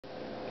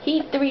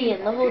Heat 3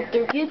 and level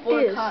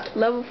 4 cops.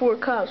 Level 4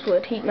 cops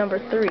with heat number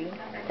 3.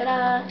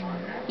 Ta-da!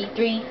 Heat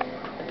 3,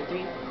 number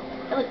 3.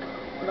 Oh, look,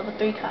 level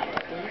 3 cop,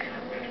 I believe.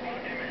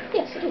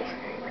 Yes, it is.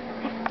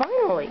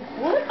 Finally.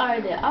 What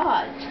are the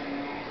odds?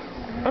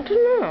 I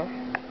don't know.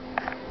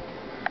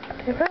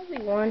 They probably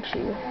want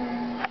you.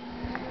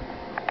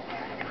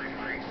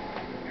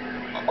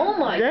 Oh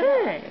my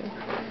Dang. God.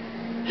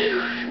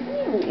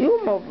 You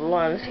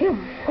immobilized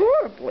him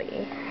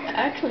horribly.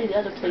 Actually, the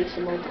other place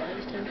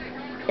immobilized him.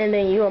 And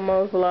then you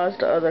immobilized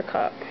the other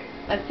cop.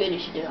 I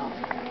finished it off.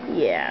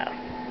 Yeah.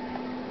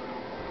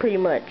 Pretty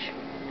much.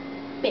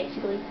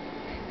 Basically.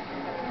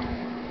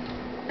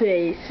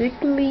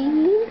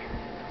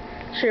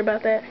 Sure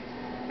about that?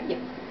 Yep.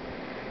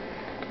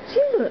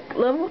 See, look,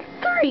 level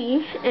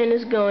 3, and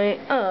it's going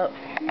up.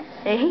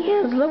 And he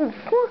has level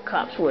 4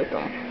 cops with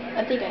him.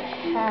 I think I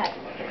had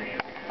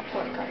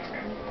 4 cops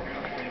on me.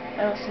 I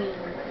don't see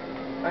them.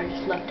 Or I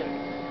just left them.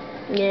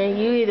 Yeah,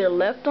 you either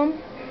left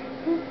them,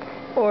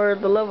 or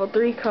the level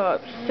 3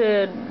 cops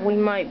said we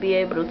might be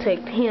able to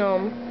take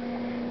him.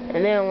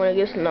 And then when it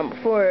gets to number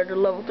 4, the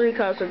level 3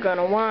 cops are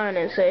gonna whine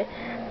and say,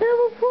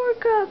 "Level 4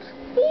 cops,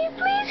 can you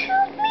please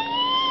help me?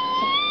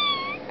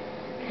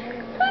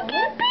 I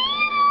can't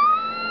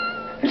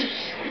beat him."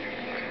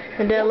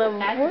 And then level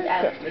 4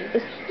 cops,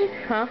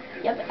 huh?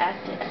 You have to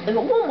act it.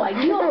 Oh my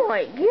God! Oh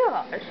my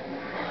gosh!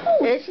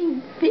 And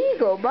she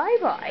beagle, bye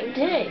bye.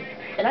 Dang!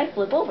 And I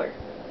flip over.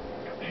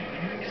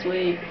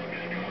 Sweet.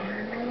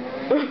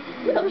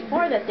 How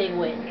far that thing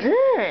went.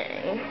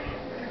 Dang.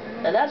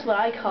 Now that's what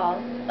I call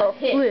a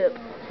hit. flip.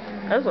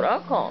 That's what I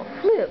call a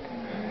flip.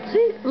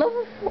 See,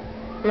 level 4.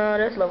 No,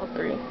 that's level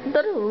 3. I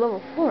thought it was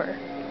level 4.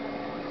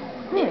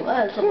 It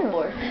was level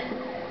 4.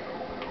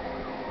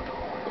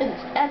 This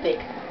is epic.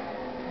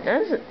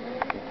 That is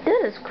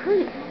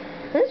crazy.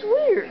 That's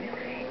weird.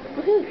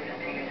 Woohoo.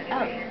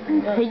 Oh,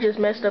 no. He just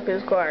messed up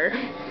his car.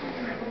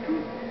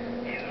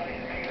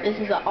 This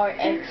is a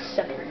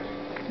RX-7.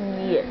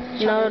 Yeah.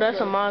 No, that's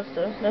a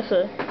monster. That's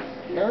a...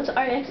 No, it's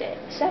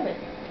RX-7.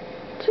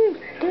 Dude,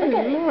 Look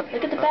at it.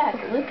 Look at the back.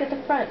 Look at the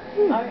front.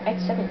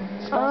 RX-7.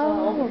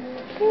 Oh.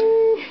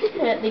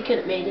 Yeah, they could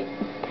have made it.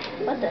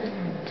 What the?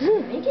 Did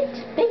they make it?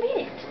 They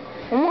made it.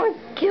 Oh my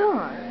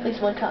God. At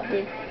least one cop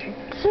did.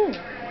 Dude.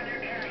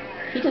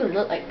 He doesn't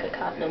look like a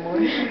cop no more.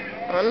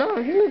 I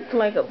know. He looks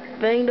like a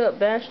banged up,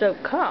 bashed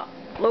up cop.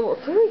 Level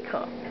 3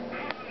 cop.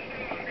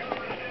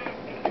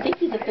 I think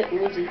he's a bit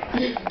woozy.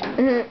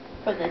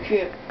 From the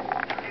trip.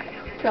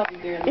 Probably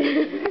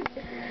barely.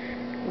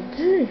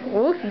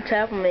 What if you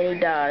tap him and he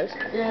dies?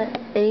 Yeah.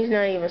 And he's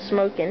not even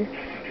smoking.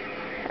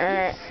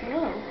 He's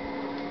slow.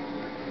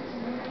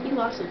 He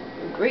lost a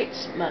great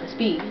amount of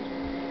speed.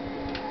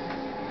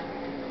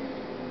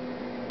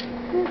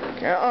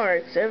 That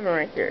RX-7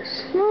 right there is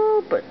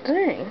slow, but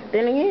dang.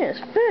 Then again, it's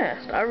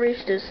fast. I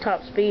reached its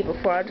top speed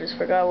before I just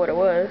forgot what it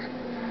was.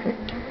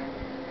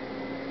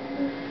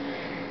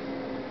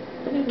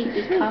 I'm gonna keep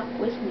this cop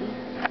with me.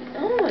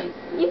 Oh my,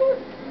 you know,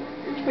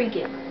 let's freak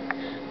it.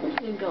 Let's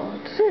go on.